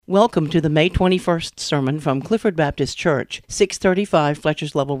Welcome to the May 21st sermon from Clifford Baptist Church, 635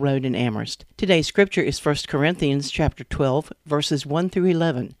 Fletcher's Level Road in Amherst. Today's scripture is 1 Corinthians chapter 12, verses 1 through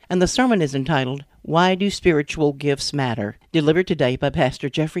 11, and the sermon is entitled, Why Do Spiritual Gifts Matter? Delivered today by Pastor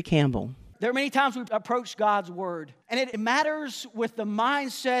Jeffrey Campbell. There are many times we approach God's Word, and it matters with the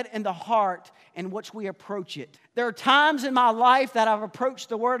mindset and the heart in which we approach it. There are times in my life that I've approached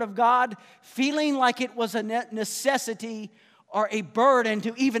the Word of God feeling like it was a necessity or a burden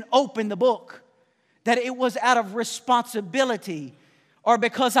to even open the book, that it was out of responsibility or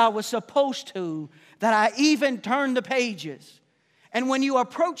because I was supposed to, that I even turned the pages. And when you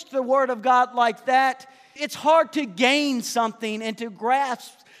approach the Word of God like that, it's hard to gain something and to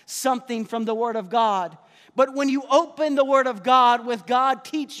grasp something from the Word of God. But when you open the Word of God with God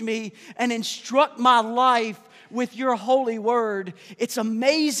teach me and instruct my life with your holy word, it's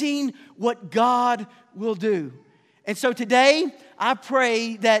amazing what God will do. And so today, I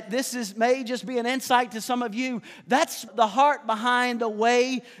pray that this may just be an insight to some of you. That's the heart behind the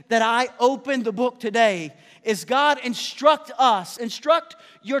way that I open the book today, is God instruct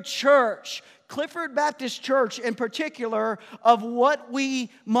your church, Clifford Baptist Church in particular, of what we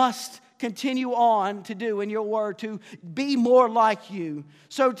must continue on to do in your word, to be more like you.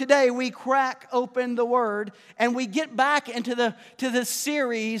 So today we crack open the word and we get back into the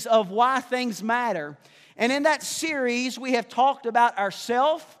series of why things matter. And in that series, we have talked about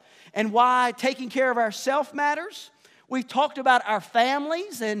ourselves and why taking care of ourselves matters. We've talked about our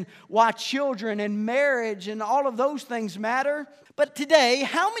families and why children and marriage and all of those things matter. But today,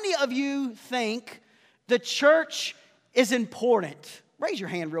 how many of you think the church is important? Raise your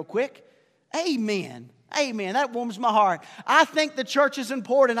hand real quick. Amen. Amen. That warms my heart. I think the church is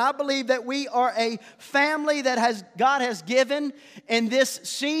important. I believe that we are a family that God has given in this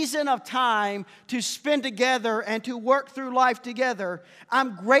season of time to spend together and to work through life together.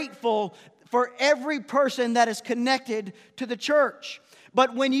 I'm grateful for every person that is connected to the church.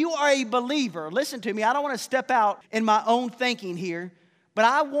 But when you are a believer, listen to me, I don't want to step out in my own thinking here, but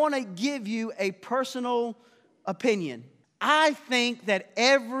I want to give you a personal opinion. I think that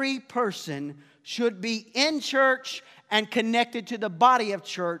every person should be in church and connected to the body of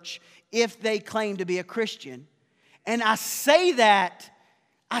church if they claim to be a Christian. And I say that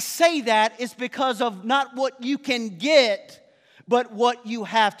is because of not what you can get, but what you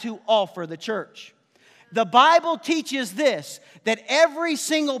have to offer the church. The Bible teaches this, that every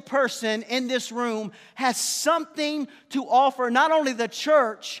single person in this room has something to offer, not only the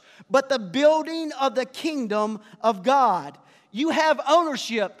church, but the building of the kingdom of God. You have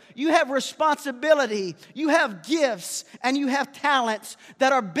ownership, you have responsibility, you have gifts, and you have talents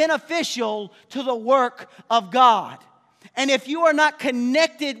that are beneficial to the work of God. And if you are not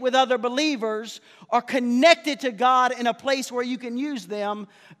connected with other believers or connected to God in a place where you can use them,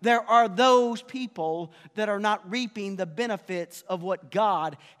 there are those people that are not reaping the benefits of what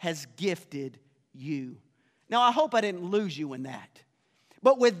God has gifted you. Now, I hope I didn't lose you in that.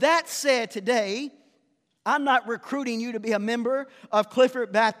 But with that said, today, I'm not recruiting you to be a member of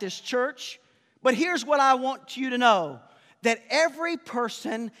Clifford Baptist Church, but here's what I want you to know, that every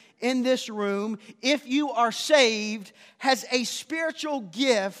person in this room, if you are saved, has a spiritual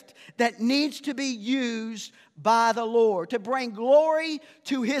gift that needs to be used by the Lord to bring glory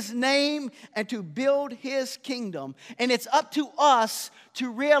to His name and to build His kingdom. And it's up to us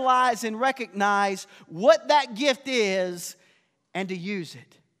to realize and recognize what that gift is and to use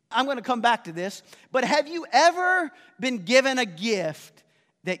it. I'm going to come back to this, but have you ever been given a gift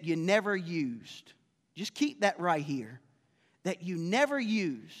that you never used? Just keep that right here, that you never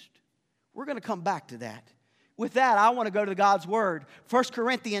used. We're going to come back to that. With that, I want to go to God's Word. 1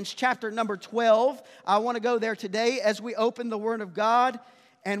 Corinthians chapter number 12. I want to go there today as we open the Word of God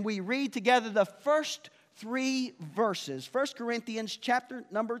and we read together the first 3 verses. 1 Corinthians chapter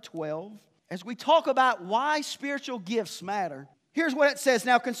number 12. As we talk about why spiritual gifts matter. Here's what it says.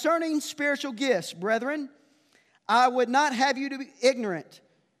 Now, concerning spiritual gifts, brethren, I would not have you to be ignorant.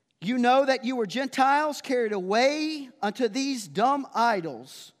 You know that you were Gentiles carried away unto these dumb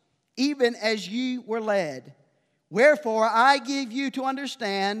idols, even as ye were led. Wherefore, I give you to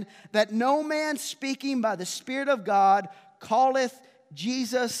understand that no man speaking by the Spirit of God calleth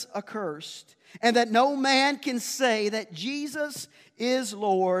Jesus accursed, and that no man can say that Jesus is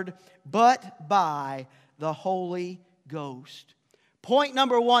Lord but by the Holy Ghost. Point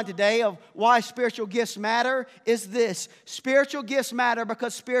number 1 today of why spiritual gifts matter is this. Spiritual gifts matter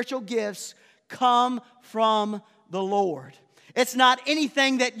because spiritual gifts come from the Lord. It's not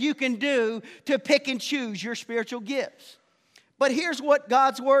anything that you can do to pick and choose your spiritual gifts. But here's what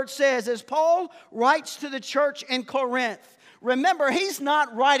God's Word says. As Paul writes to the church in Corinth, Remember, he's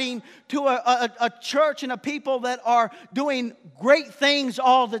not writing to a church and a people that are doing great things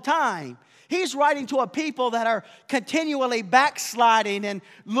all the time. He's writing to a people that are continually backsliding and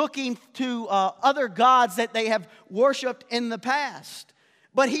looking to other gods that they have worshiped in the past.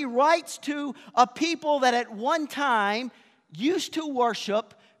 But he writes to a people that at one time used to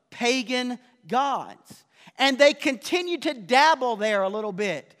worship pagan gods. And they continue to dabble there a little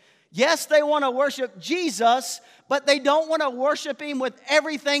bit. Yes, they want to worship Jesus, but they don't want to worship Him with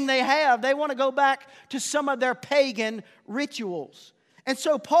everything they have. They want to go back to some of their pagan rituals. And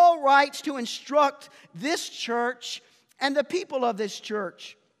so Paul writes to instruct this church and the people of this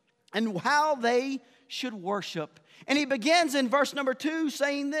church and how they should worship. And he begins in verse number 2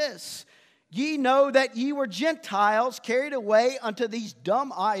 saying this, "Ye know that ye were Gentiles carried away unto these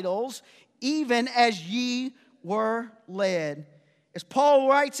dumb idols, even as ye were led." As Paul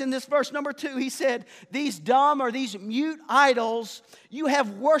writes in this verse number 2, he said, these dumb or these mute idols, you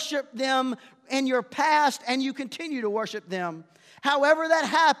have worshiped them in your past and you continue to worship them. However that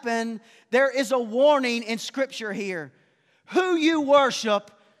happened, there is a warning in Scripture here. Who you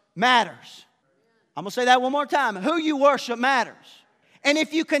worship matters. I'm going to say that one more time. Who you worship matters. And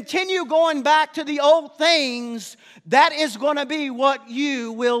if you continue going back to the old things, that is going to be what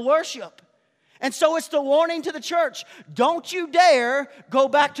you will worship. And so it's the warning to the church. Don't you dare go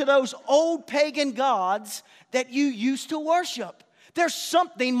back to those old pagan gods that you used to worship. There's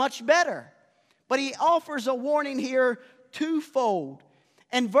something much better. But he offers a warning here twofold.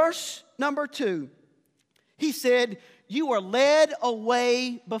 In verse number 2, he said, you were led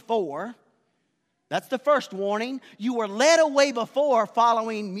away before. That's the first warning. You were led away before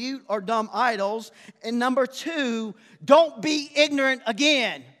following mute or dumb idols. And number 2, don't be ignorant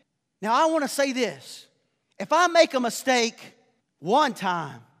again. Now, I want to say this. If I make a mistake one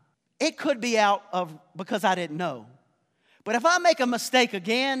time, it could be because I didn't know. But if I make a mistake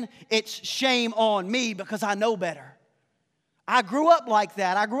again, it's shame on me because I know better. I grew up like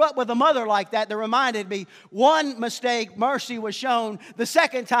that. I grew up with a mother like that reminded me one mistake, mercy was shown. The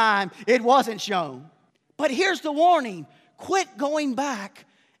second time, it wasn't shown. But here's the warning. Quit going back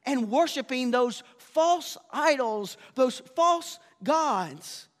and worshiping those false idols, those false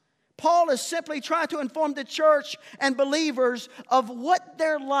gods. Paul is simply trying to inform the church and believers of what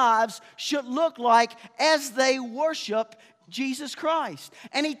their lives should look like as they worship Jesus Christ.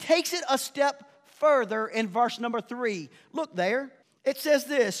 And he takes it a step further in verse number 3. Look there. It says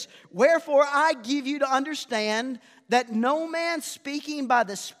this, wherefore I give you to understand that no man speaking by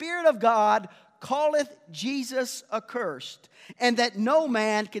the Spirit of God calleth Jesus accursed, and that no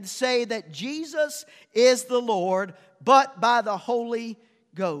man can say that Jesus is the Lord, but by the Holy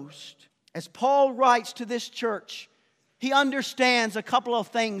Ghost. As Paul writes to this church, he understands a couple of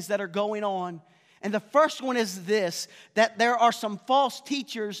things that are going on. And the first one is this, that there are some false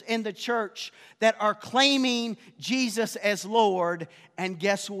teachers in the church that are claiming Jesus as Lord. And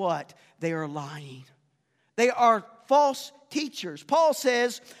guess what? They are lying. They are false teachers. Paul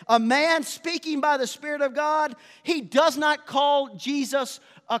says, a man speaking by the Spirit of God, he does not call Jesus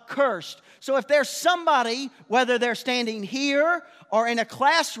accursed. So if there's somebody, whether they're standing here or in a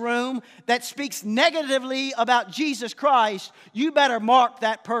classroom, that speaks negatively about Jesus Christ, you better mark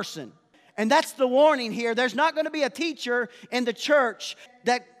that person. And that's the warning here. There's not going to be a teacher in the church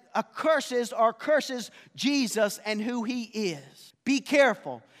that curses Jesus and who He is. Be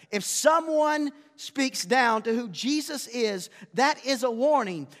careful. If someone speaks down to who Jesus is, that is a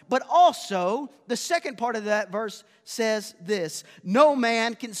warning. But also, the second part of that verse says this, no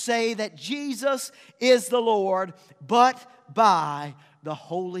man can say that Jesus is the Lord, but by the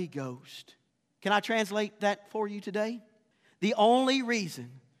Holy Ghost. Can I translate that for you today? The only reason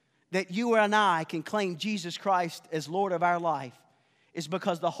that you and I can claim Jesus Christ as Lord of our life is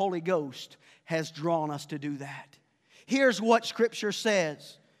because the Holy Ghost has drawn us to do that. Here's what Scripture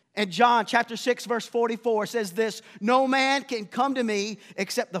says. In John chapter 6 verse 44 says this, no man can come to me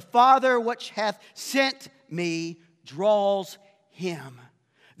except the Father which hath sent me draws him.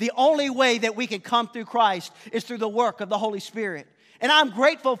 The only way that we can come through Christ is through the work of the Holy Spirit. And I'm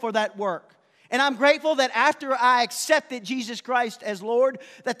grateful for that work. And I'm grateful that after I accepted Jesus Christ as Lord,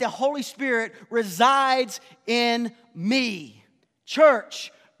 that the Holy Spirit resides in me.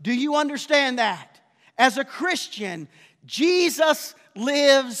 Church, do you understand that? As a Christian, Jesus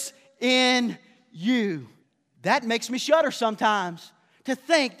lives in you. That makes me shudder sometimes to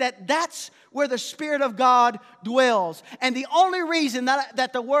think that that's where the Spirit of God dwells. And the only reason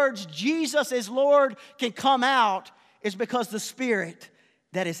that the words Jesus is Lord can come out is because the Spirit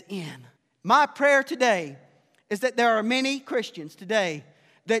that is in. My prayer today is that there are many Christians today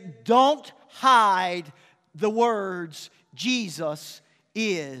that don't hide the words, Jesus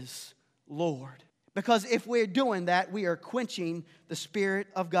is Lord. Because if we're doing that, we are quenching the Spirit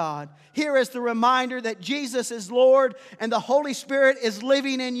of God. Here is the reminder that Jesus is Lord and the Holy Spirit is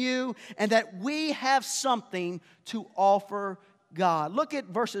living in you, and that we have something to offer God. Look at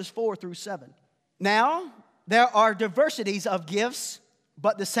verses 4 through 7. Now, there are diversities of gifts,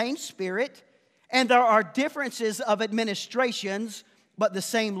 but the same Spirit. And there are differences of administrations, but the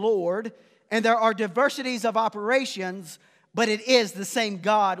same Lord. And there are diversities of operations, but it is the same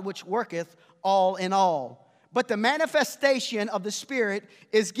God which worketh all in all. But the manifestation of the Spirit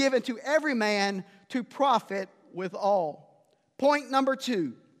is given to every man to profit withal. Point number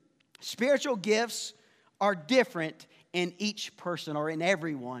 2, spiritual gifts are different in each person or in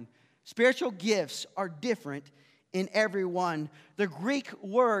everyone. Spiritual gifts are different in everyone. The Greek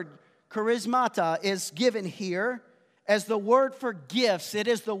word charismata is given here as the word for gifts. It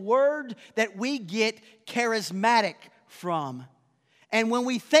is the word that we get charismatic from. And when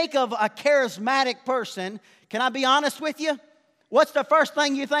we think of a charismatic person, can I be honest with you? What's the first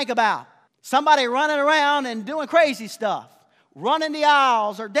thing you think about? Somebody running around and doing crazy stuff. Running the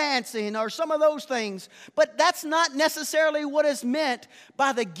aisles or dancing or some of those things. But that's not necessarily what is meant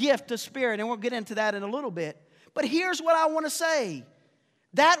by the gift of Spirit. And we'll get into that in a little bit. But here's what I want to say.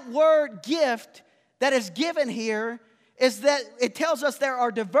 That word gift that is given here is that it tells us there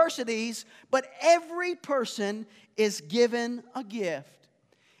are diversities, but every person is given a gift.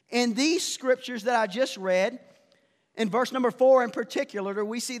 In these scriptures that I just read, in verse number 4 in particular,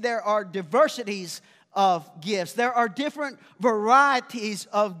 we see there are diversities of gifts. There are different varieties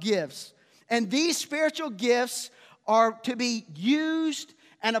of gifts. And these spiritual gifts are to be used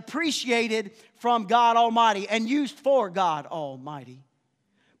and appreciated from God Almighty and used for God Almighty.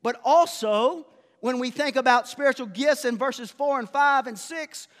 But also, when we think about spiritual gifts in verses 4 and 5 and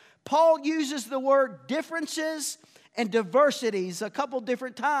 6, Paul uses the word differences and diversities a couple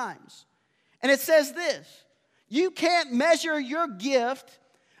different times. And it says this: you can't measure your gift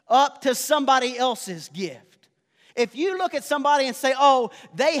up to somebody else's gift. If you look at somebody and say, oh,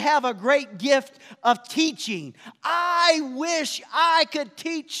 they have a great gift of teaching, I wish I could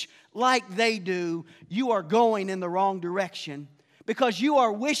teach like they do, you are going in the wrong direction. Because you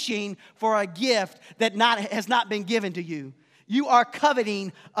are wishing for a gift that has not been given to you. You are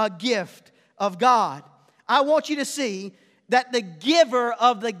coveting a gift of God. I want you to see that the giver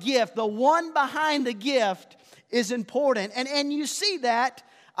of the gift, the one behind the gift, is important. And you see that,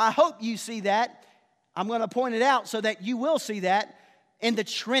 I hope you see that. I'm going to point it out so that you will see that in the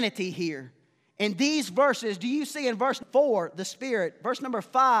Trinity here. In these verses, do you see in verse 4, the Spirit, verse number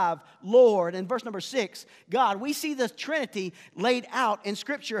 5, Lord, and verse number 6, God? We see the Trinity laid out in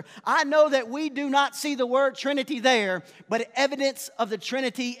Scripture. I know that we do not see the word Trinity there, but evidence of the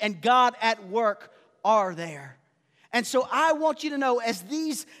Trinity and God at work are there. And so I want you to know, as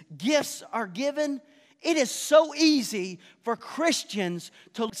these gifts are given, it is so easy for Christians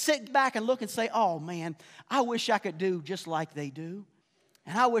to sit back and look and say, oh man, I wish I could do just like they do.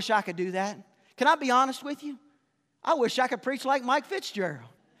 And I wish I could do that. Can I be honest with you? I wish I could preach like Mike Fitzgerald.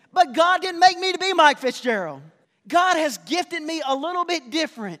 But God didn't make me to be Mike Fitzgerald. God has gifted me a little bit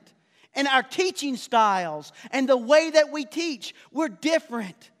different. And our teaching styles and the way that we teach, we're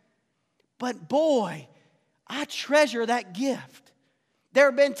different. But boy, I treasure that gift. There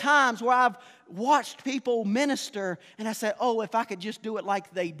have been times where I've watched people minister and I said, oh, if I could just do it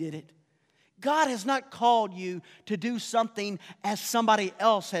like they did it. God has not called you to do something as somebody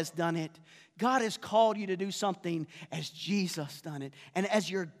else has done it. God has called you to do something as Jesus done it and as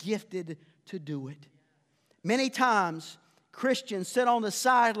you're gifted to do it. Many times, Christians sit on the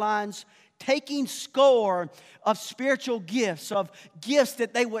sidelines taking score of spiritual gifts, of gifts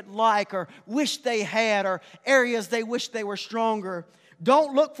that they would like or wish they had or areas they wish they were stronger.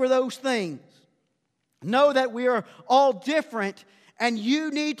 Don't look for those things. Know that we are all different and you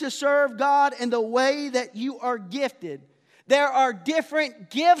need to serve God in the way that you are gifted. There are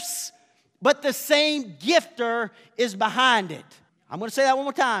different gifts, but the same gifter is behind it. I'm going to say that one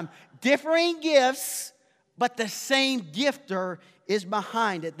more time. Differing gifts, but the same gifter is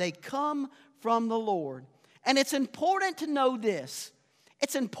behind it. They come from the Lord. And it's important to know this.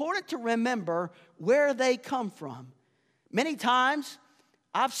 It's important to remember where they come from. Many times,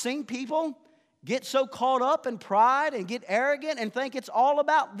 I've seen people get so caught up in pride and get arrogant and think it's all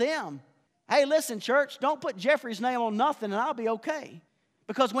about them. Hey, listen, church, don't put Jeffrey's name on nothing and I'll be okay.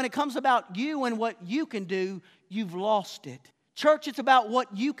 Because when it comes about you and what you can do, you've lost it. Church, it's about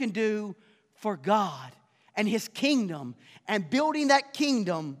what you can do for God and His kingdom and building that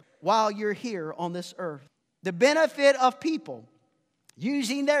kingdom while you're here on this earth. The benefit of people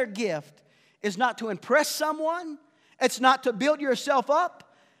using their gift is not to impress someone. It's not to build yourself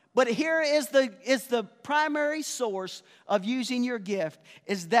up. But here is the primary source of using your gift,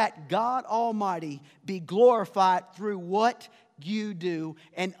 is that God Almighty be glorified through what you do,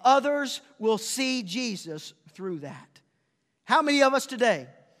 and others will see Jesus through that. How many of us today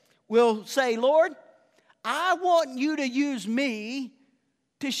will say, Lord, I want you to use me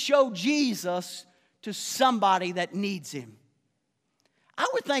to show Jesus to somebody that needs him? I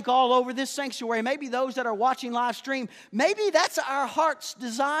would think all over this sanctuary, maybe those that are watching live stream, maybe that's our heart's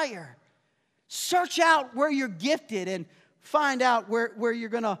desire. Search out where you're gifted and find out where you're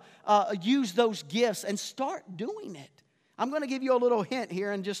going to use those gifts and start doing it. I'm going to give you a little hint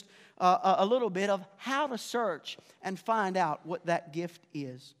here and just a little bit of how to search and find out what that gift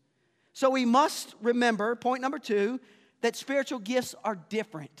is. So we must remember, point number 2, that spiritual gifts are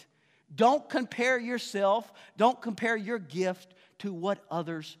different. Don't compare yourself, don't compare your gift to what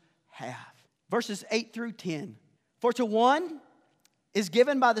others have. Verses 8 through 10. For to one is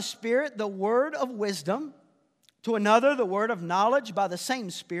given by the Spirit the word of wisdom, to another the word of knowledge by the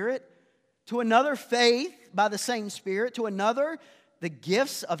same Spirit, to another faith by the same Spirit, to another the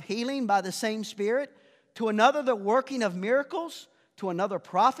gifts of healing by the same Spirit, to another the working of miracles, to another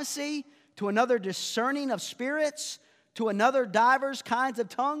prophecy, to another discerning of spirits, to another divers kinds of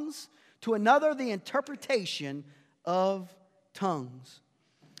tongues, to another the interpretation of tongues.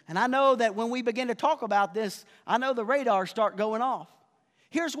 And I know that when we begin to talk about this, I know the radars start going off.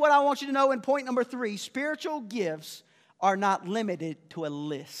 Here's what I want you to know in point number 3. Spiritual gifts are not limited to a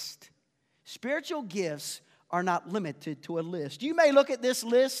list. Spiritual gifts are not limited to a list. You may look at this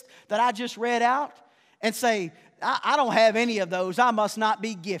list that I just read out and say, I don't have any of those. I must not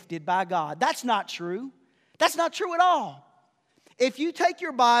be gifted by God. That's not true. That's not true at all. If you take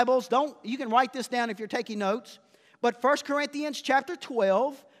your Bibles, you can write this down if you're taking notes. But 1 Corinthians chapter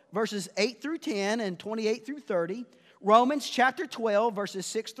 12, verses 8 through 10 and 28 through 30. Romans chapter 12, verses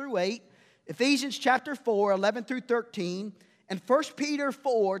 6 through 8. Ephesians chapter 4, 11 through 13. And 1 Peter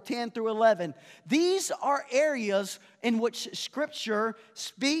 4, 10 through 11. These are areas in which Scripture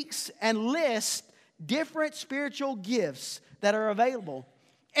speaks and lists different spiritual gifts that are available.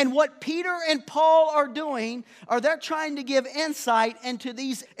 And what Peter and Paul are doing are they're trying to give insight into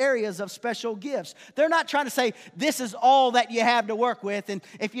these areas of special gifts. They're not trying to say, this is all that you have to work with. And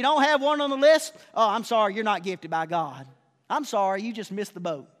if you don't have one on the list, oh, I'm sorry, you're not gifted by God. I'm sorry, you just missed the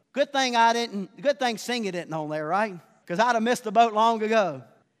boat. Good thing Singing didn't on there, right? Because I'd have missed the boat long ago.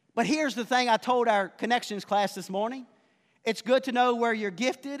 But here's the thing I told our connections class this morning. It's good to know where you're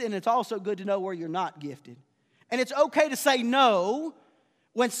gifted, and it's also good to know where you're not gifted. And it's okay to say no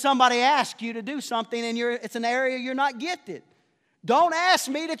when somebody asks you to do something and it's an area you're not gifted. Don't ask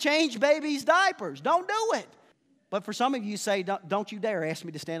me to change babies' diapers. Don't do it. But for some of you say, don't you dare ask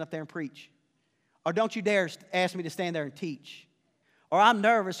me to stand up there and preach. Or don't you dare ask me to stand there and teach. Or I'm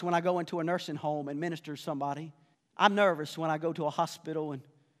nervous when I go into a nursing home and minister to somebody. I'm nervous when I go to a hospital and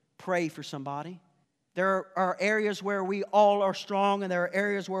pray for somebody. There are areas where we all are strong and there are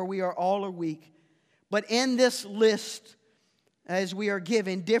areas where we all are weak. But in this list, as we are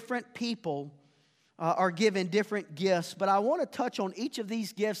given, different people are given different gifts. But I want to touch on each of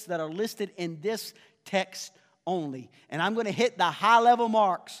these gifts that are listed in this text only. And I'm going to hit the high-level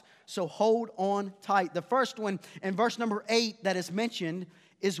marks, so hold on tight. The first one in verse number 8 that is mentioned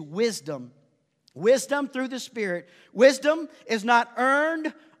is wisdom. Wisdom through the Spirit. Wisdom is not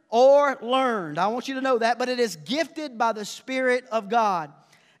earned or learned. I want you to know that, but it is gifted by the Spirit of God.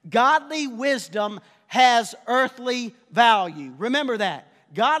 Godly wisdom has earthly value. Remember that.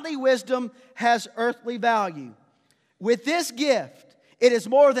 Godly wisdom has earthly value. With this gift, it is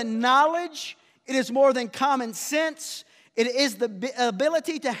more than knowledge. It is more than common sense. It is the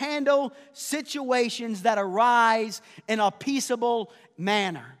ability to handle situations that arise in a peaceable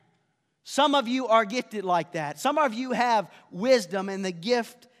manner. Some of you are gifted like that. Some of you have wisdom and the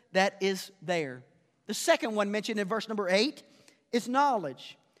gift that is there. The second one mentioned in verse number 8 is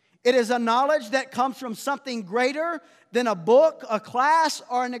knowledge. It is a knowledge that comes from something greater than a book, a class,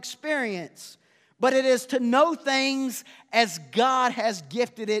 or an experience. But it is to know things as God has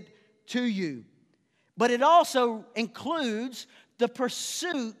gifted it to you. But it also includes the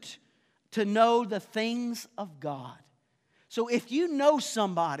pursuit to know the things of God. So if you know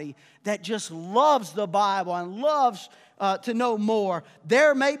somebody that just loves the Bible and loves to know more,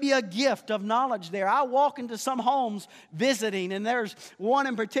 there may be a gift of knowledge there. I walk into some homes visiting, and there's one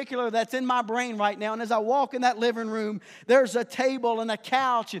in particular that's in my brain right now. And as I walk in that living room, there's a table and a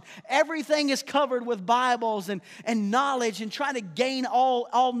couch, and everything is covered with Bibles and knowledge, and trying to gain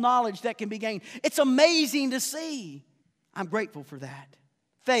all knowledge that can be gained. It's amazing to see. I'm grateful for that.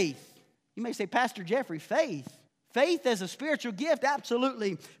 Faith. You may say, Pastor Jeffrey, faith. Faith as a spiritual gift?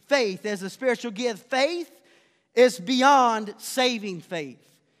 Absolutely. Faith as a spiritual gift. Faith is beyond saving faith.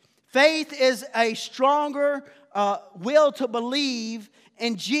 Faith is a stronger will to believe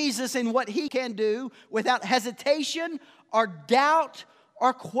in Jesus and what He can do without hesitation or doubt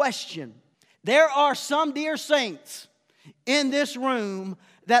or question. There are some dear saints in this room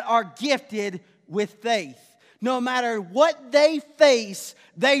that are gifted with faith. No matter what they face,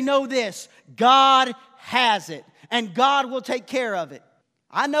 they know this: God has it, and God will take care of it.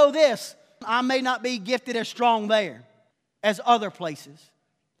 I know this: I may not be gifted as strong there as other places,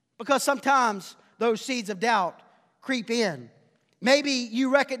 because sometimes those seeds of doubt creep in. Maybe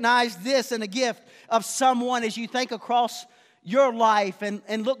you recognize this in a gift of someone as you think across your life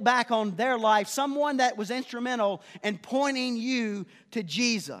and look back on their life, someone that was instrumental in pointing you to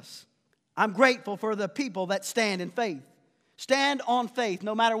Jesus. I'm grateful for the people that stand in faith. Stand on faith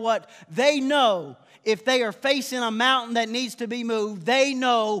no matter what. They know if they are facing a mountain that needs to be moved, they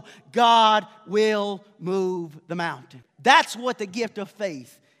know God will move the mountain. That's what the gift of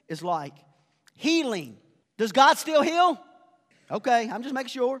faith is like. Healing. Does God still heal? Okay, I'm just making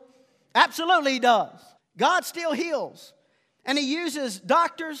sure. Absolutely He does. God still heals. And He uses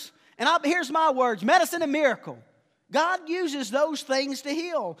doctors, and here's my words, medicine and miracle. God uses those things to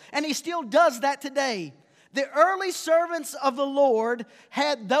heal, and He still does that today. The early servants of the Lord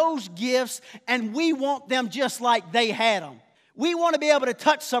had those gifts, and we want them just like they had them. We want to be able to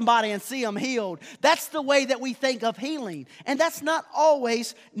touch somebody and see them healed. That's the way that we think of healing, and that's not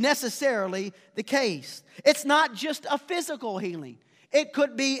always necessarily the case. It's not just a physical healing. It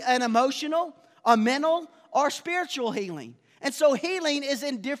could be an emotional, a mental, or spiritual healing. And so healing is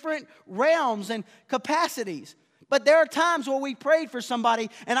in different realms and capacities. But there are times where we prayed for somebody,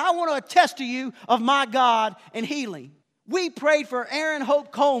 and I want to attest to you of my God and healing. We prayed for Erin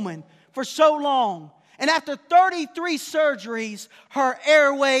Hope Coleman for so long. And after 33 surgeries, her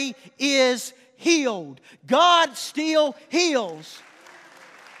airway is healed. God still heals.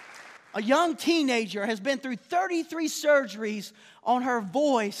 A young teenager has been through 33 surgeries on her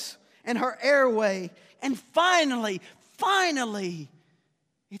voice and her airway. And finally,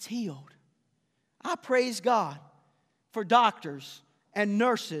 it's healed. I praise God for doctors and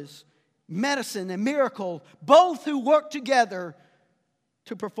nurses, medicine and miracle, both who work together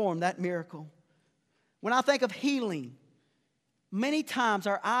to perform that miracle. When I think of healing, many times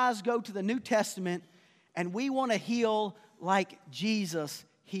our eyes go to the New Testament and we want to heal like Jesus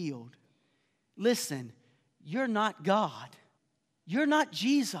healed. Listen, you're not God. You're not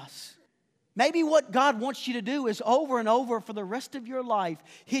Jesus. Maybe what God wants you to do is over and over for the rest of your life,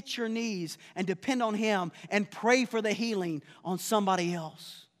 hit your knees and depend on Him and pray for the healing on somebody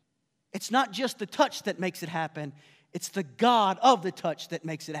else. It's not just the touch that makes it happen. It's the God of the touch that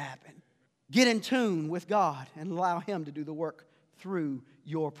makes it happen. Get in tune with God and allow Him to do the work through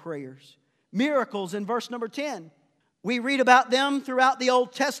your prayers. Miracles in verse number 10. We read about them throughout the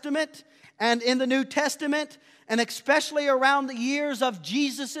Old Testament and in the New Testament, and especially around the years of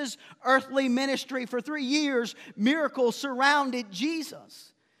Jesus' earthly ministry. For 3 years, miracles surrounded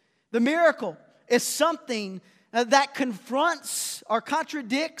Jesus. The miracle is something that confronts or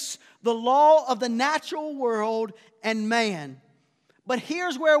contradicts the law of the natural world and man. But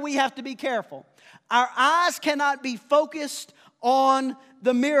here's where we have to be careful. Our eyes cannot be focused on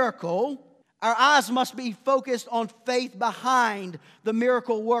the miracle. Our eyes must be focused on faith behind the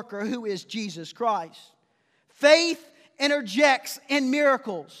miracle worker, who is Jesus Christ. Faith interjects in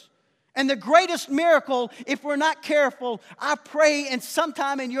miracles. And the greatest miracle, if we're not careful, I pray in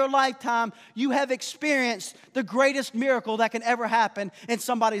sometime in your lifetime you have experienced the greatest miracle that can ever happen in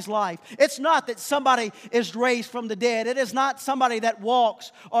somebody's life. It's not that somebody is raised from the dead. It is not somebody that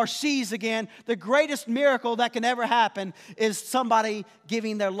walks or sees again. The greatest miracle that can ever happen is somebody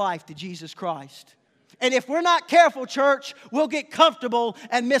giving their life to Jesus Christ. And if we're not careful, church, we'll get comfortable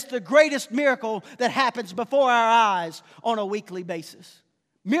and miss the greatest miracle that happens before our eyes on a weekly basis.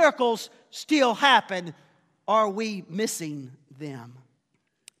 Miracles still happen. Are we missing them?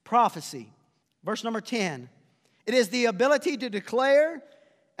 Prophecy. Verse number 10. It is the ability to declare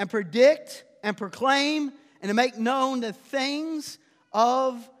and predict and proclaim and to make known the things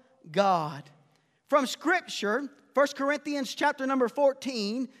of God. From Scripture, 1 Corinthians chapter number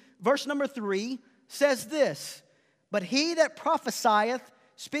 14, verse number 3, says this: But he that prophesieth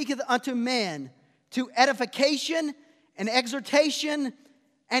speaketh unto men to edification and exhortation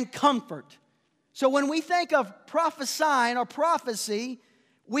and comfort. So when we think of prophesying or prophecy,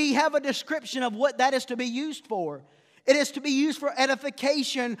 we have a description of what that is to be used for. It is to be used for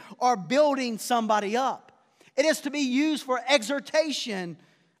edification or building somebody up. It is to be used for exhortation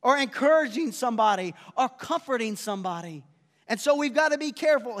or encouraging somebody or comforting somebody. And so we've got to be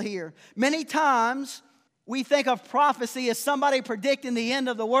careful here. Many times we think of prophecy as somebody predicting the end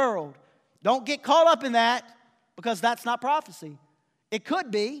of the world. Don't get caught up in that, because that's not prophecy. It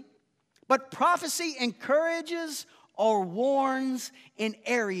could be, but prophecy encourages or warns in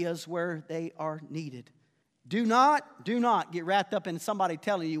areas where they are needed. Do not get wrapped up in somebody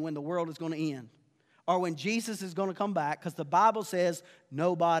telling you when the world is going to end or when Jesus is going to come back, because the Bible says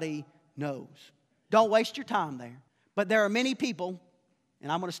nobody knows. Don't waste your time there. But there are many people,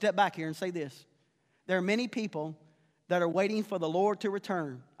 and I'm going to step back here and say this. There are many people that are waiting for the Lord to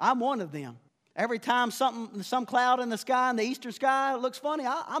return. I'm one of them. Every time some cloud in the sky, in the eastern sky, looks funny,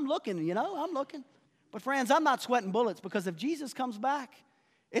 I'm looking, I'm looking. But friends, I'm not sweating bullets, because if Jesus comes back,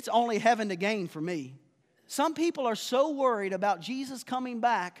 it's only heaven to gain for me. Some people are so worried about Jesus coming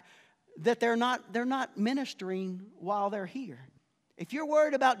back that they're not ministering while they're here. If you're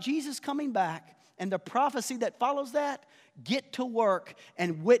worried about Jesus coming back and the prophecy that follows that, get to work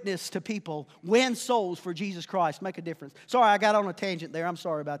and witness to people. Win souls for Jesus Christ. Make a difference. Sorry, I got on a tangent there. I'm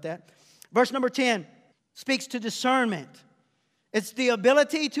sorry about that. Verse number 10 speaks to discernment. It's the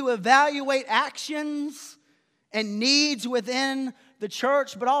ability to evaluate actions and needs within the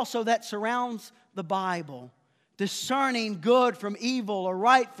church, but also that surrounds the Bible. Discerning good from evil or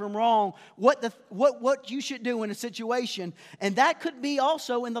right from wrong, what you should do in a situation. And that could be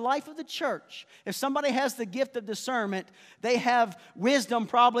also in the life of the church. If somebody has the gift of discernment, they have wisdom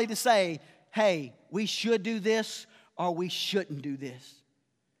probably to say, hey, we should do this or we shouldn't do this.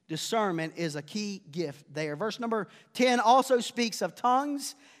 Discernment is a key gift there. Verse number 10 also speaks of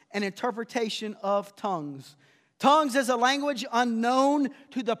tongues and interpretation of tongues. Tongues is a language unknown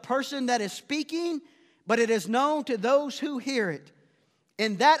to the person that is speaking, but it is known to those who hear it.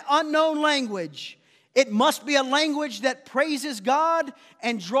 In that unknown language, it must be a language that praises God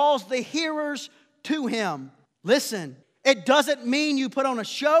and draws the hearers to Him. Listen, it doesn't mean you put on a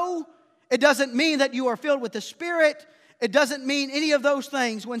show. It doesn't mean that you are filled with the Spirit. It doesn't mean any of those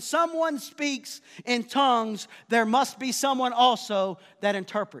things. When someone speaks in tongues, there must be someone also that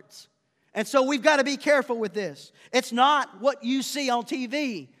interprets. And so we've got to be careful with this. It's not what you see on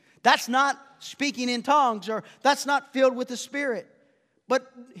TV. That's not speaking in tongues, or that's not filled with the Spirit.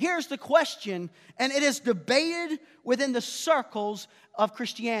 But here's the question, and it is debated within the circles of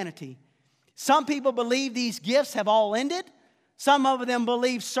Christianity. Some people believe these gifts have all ended. Some of them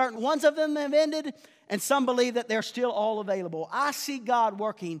believe certain ones of them have ended, and some believe that they're still all available. I see God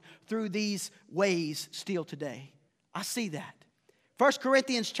working through these ways still today. I see that. 1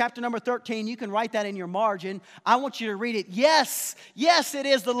 Corinthians chapter number 13, you can write that in your margin. I want you to read it. Yes, it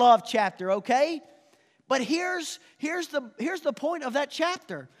is the love chapter, okay? But here's the point of that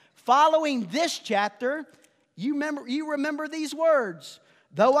chapter. Following this chapter, you remember these words.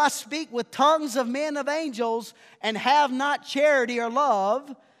 Though I speak with tongues of men of angels and have not charity or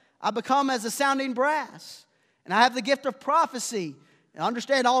love, I become as a sounding brass. And I have the gift of prophecy. I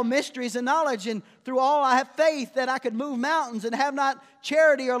understand all mysteries and knowledge, and through all I have faith that I could move mountains, and have not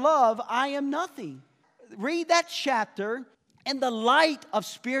charity or love, I am nothing. Read that chapter in the light of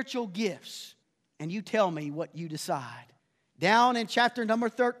spiritual gifts, and you tell me what you decide. Down in chapter number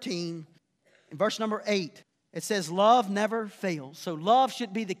 13, in verse number 8, it says, love never fails. So love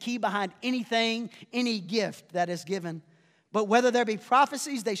should be the key behind anything, any gift that is given. But whether there be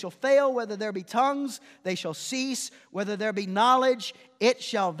prophecies, they shall fail. Whether there be tongues, they shall cease. Whether there be knowledge, it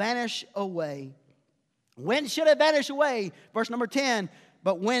shall vanish away. When should it vanish away? Verse number 10,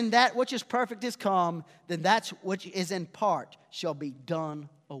 but when that which is perfect is come, then that which is in part shall be done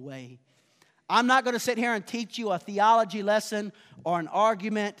away. I'm not going to sit here and teach you a theology lesson or an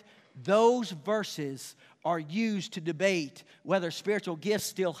argument. Those verses are used to debate whether spiritual gifts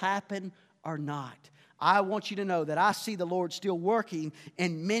still happen or not. I want you to know that I see the Lord still working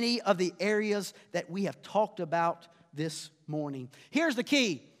in many of the areas that we have talked about this morning. Here's the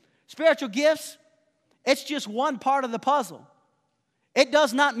key. Spiritual gifts, it's just one part of the puzzle. It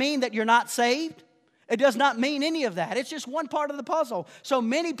does not mean that you're not saved. It does not mean any of that. It's just one part of the puzzle. So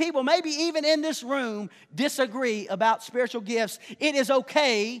many people, maybe even in this room, disagree about spiritual gifts. It is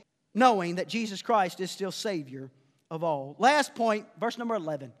okay knowing that Jesus Christ is still Savior of all. Last point, verse number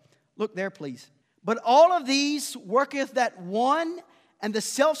 11. Look there, please. But all of these worketh that one and the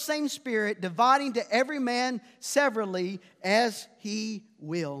selfsame Spirit, dividing to every man severally as he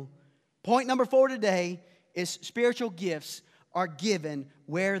will. Point number 4 today is spiritual gifts are given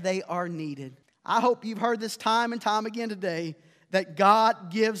where they are needed. I hope you've heard this time and time again today that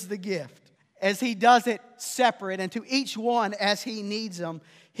God gives the gift as He does it separate and to each one as He needs them.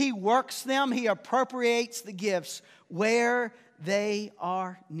 He works them, He appropriates the gifts where they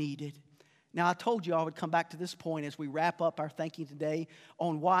are needed. Now, I told you I would come back to this point as we wrap up our thinking today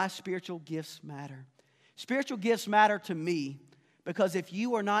on why spiritual gifts matter. Spiritual gifts matter to me because if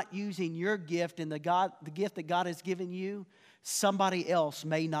you are not using your gift and the gift that God has given you, somebody else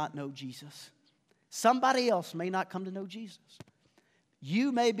may not know Jesus. Somebody else may not come to know Jesus.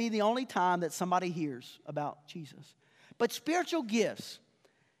 You may be the only time that somebody hears about Jesus. But spiritual gifts,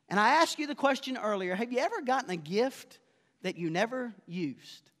 and I asked you the question earlier, have you ever gotten a gift that you never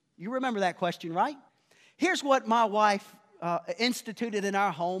used? You remember that question, right? Here's what my wife instituted in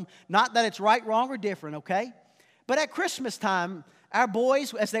our home. Not that it's right, wrong, or different, okay? But at Christmas time, our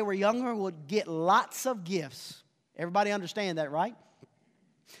boys, as they were younger, would get lots of gifts. Everybody understand that, right?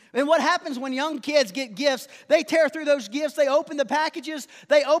 And what happens when young kids get gifts, they tear through those gifts, they open the packages,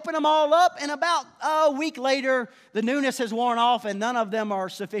 they open them all up, and about a week later, the newness has worn off and none of them are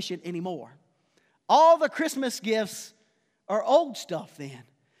sufficient anymore. All the Christmas gifts are old stuff then.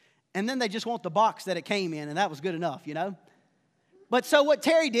 And then they just want the box that it came in, and that was good enough, you know. But so what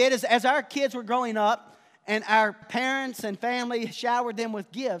Terry did is as our kids were growing up and our parents and family showered them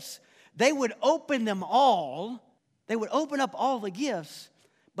with gifts, they would open them all. They would open up all the gifts,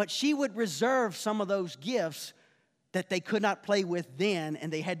 but she would reserve some of those gifts that they could not play with then,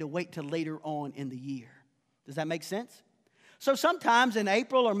 and they had to wait till later on in the year. Does that make sense? So sometimes in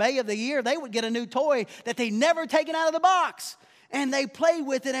April or May of the year, they would get a new toy that they'd never taken out of the box. And they played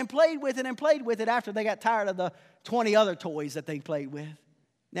with it and played with it and played with it after they got tired of the 20 other toys that they played with.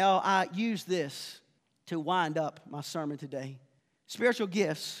 Now, I use this to wind up my sermon today. Spiritual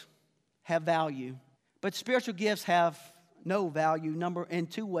gifts have value, but spiritual gifts have no value in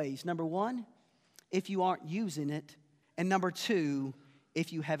two ways. Number one, if you aren't using it. And number two,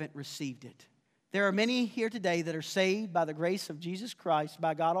 if you haven't received it. There are many here today that are saved by the grace of Jesus Christ,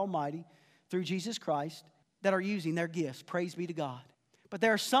 by God Almighty, through Jesus Christ, that are using their gifts. Praise be to God. But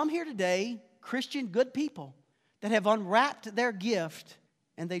there are some here today, Christian good people, that have unwrapped their gift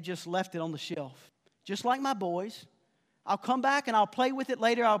and they just left it on the shelf. Just like my boys. I'll come back and I'll play with it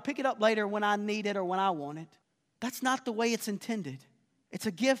later. I'll pick it up later when I need it or when I want it. That's not the way it's intended. It's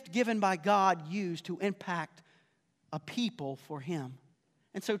a gift given by God used to impact a people for Him.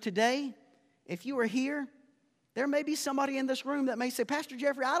 And so today, if you are here, there may be somebody in this room that may say, Pastor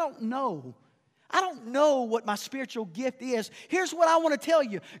Jeffrey, I don't know. I don't know what my spiritual gift is. Here's what I want to tell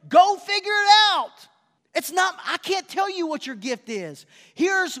you. Go figure it out. I can't tell you what your gift is.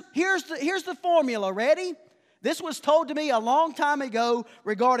 Here's the formula. Ready? This was told to me a long time ago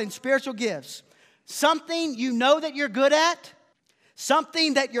regarding spiritual gifts. Something you know that you're good at,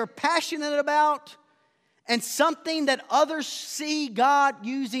 something that you're passionate about, and something that others see God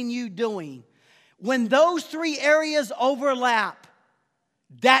using you doing. When those three areas overlap,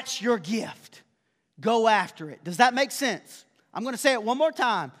 that's your gift. Go after it. Does that make sense? I'm going to say it one more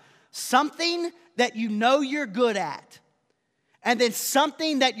time. Something that you know you're good at, and then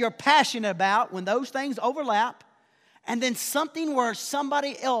something that you're passionate about when those things overlap, and then something where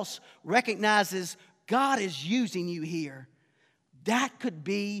somebody else recognizes God is using you here. That could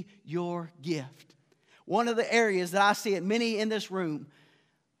be your gift. One of the areas that I see it, many in this room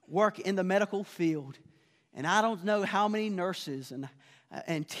work in the medical field, and I don't know how many nurses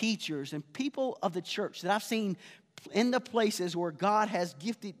and teachers and people of the church that I've seen in the places where God has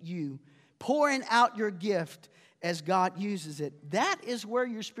gifted you, pouring out your gift as God uses it. That is where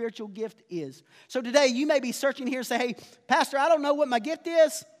your spiritual gift is. So today you may be searching here and say, hey, Pastor, I don't know what my gift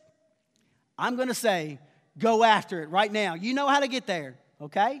is. I'm going to say, go after it right now. You know how to get there,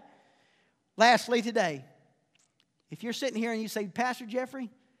 okay? Lastly today, if you're sitting here and you say, Pastor Jeffrey,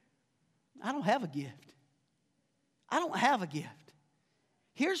 I don't have a gift. I don't have a gift.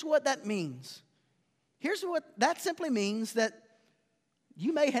 Here's what that means. Here's what that simply means, that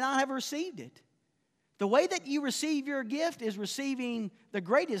you may not have received it. The way that you receive your gift is receiving the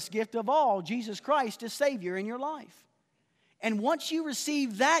greatest gift of all, Jesus Christ as Savior in your life. And once you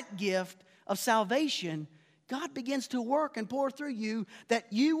receive that gift of salvation, God begins to work and pour through you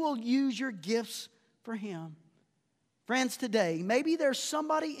that you will use your gifts for Him. Friends, today, maybe there's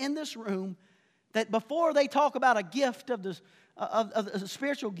somebody in this room that before they talk about a gift of the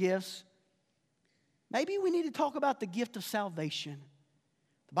spiritual gifts, maybe we need to talk about the gift of salvation.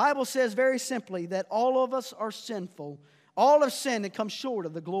 The Bible says very simply that all of us are sinful. All have sinned and come short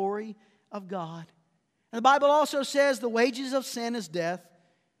of the glory of God. And the Bible also says the wages of sin is death,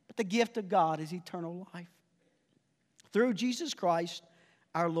 but the gift of God is eternal life through Jesus Christ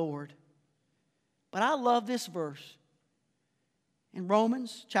our Lord. But I love this verse. In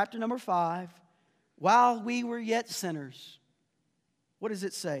Romans chapter number 5, while we were yet sinners, what does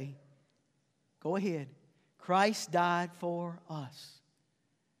it say? Go ahead. Christ died for us.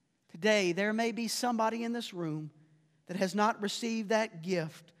 Today, there may be somebody in this room that has not received that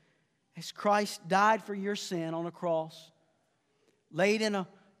gift as Christ died for your sin on a cross, laid in a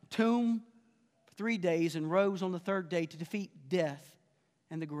tomb for 3 days, and rose on the third day to defeat death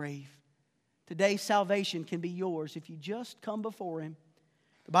and the grave. Today, salvation can be yours if you just come before Him.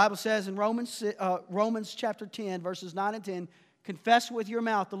 The Bible says in Romans chapter 10, verses 9 and 10, confess with your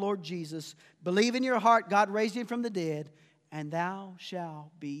mouth the Lord Jesus, believe in your heart God raised Him from the dead, and thou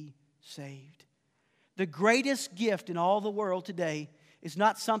shalt be saved. The greatest gift in all the world today is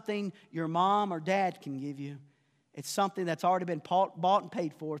not something your mom or dad can give you. It's something that's already been bought and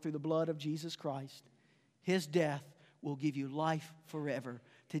paid for through the blood of Jesus Christ. His death will give you life forever.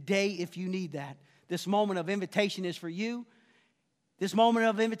 Today, if you need that, this moment of invitation is for you. This moment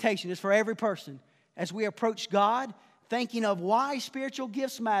of invitation is for every person. As we approach God, thinking of why spiritual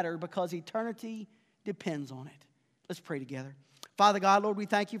gifts matter, because eternity depends on it. Let's pray together. Father God, Lord, we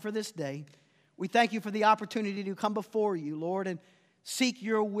thank You for this day. We thank You for the opportunity to come before You, Lord, and seek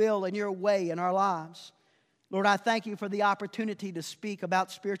Your will and Your way in our lives. Lord, I thank You for the opportunity to speak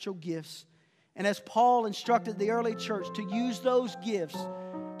about spiritual gifts. And as Paul instructed the early church to use those gifts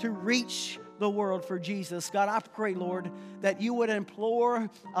to reach the world for Jesus, God, I pray, Lord, that You would implore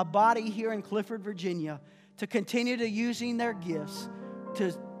a body here in Clifford, Virginia, to continue to using their gifts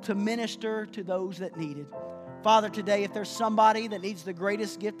to minister to those that need it. Father, today, if there's somebody that needs the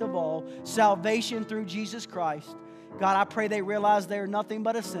greatest gift of all, salvation through Jesus Christ, God, I pray they realize they're nothing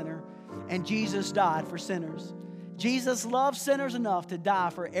but a sinner, and Jesus died for sinners. Jesus loved sinners enough to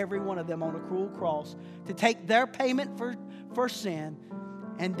die for every one of them on a cruel cross, to take their payment for sin,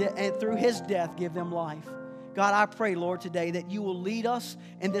 and through His death give them life. God, I pray, Lord, today that You will lead us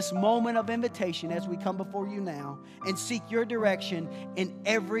in this moment of invitation as we come before You now and seek Your direction in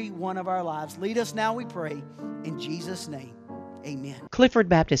every one of our lives. Lead us now, we pray, in Jesus' name. Amen. Clifford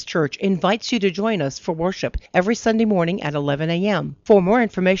Baptist Church invites you to join us for worship every Sunday morning at 11 a.m. For more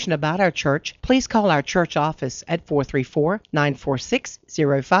information about our church, please call our church office at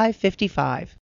 434-946-0555.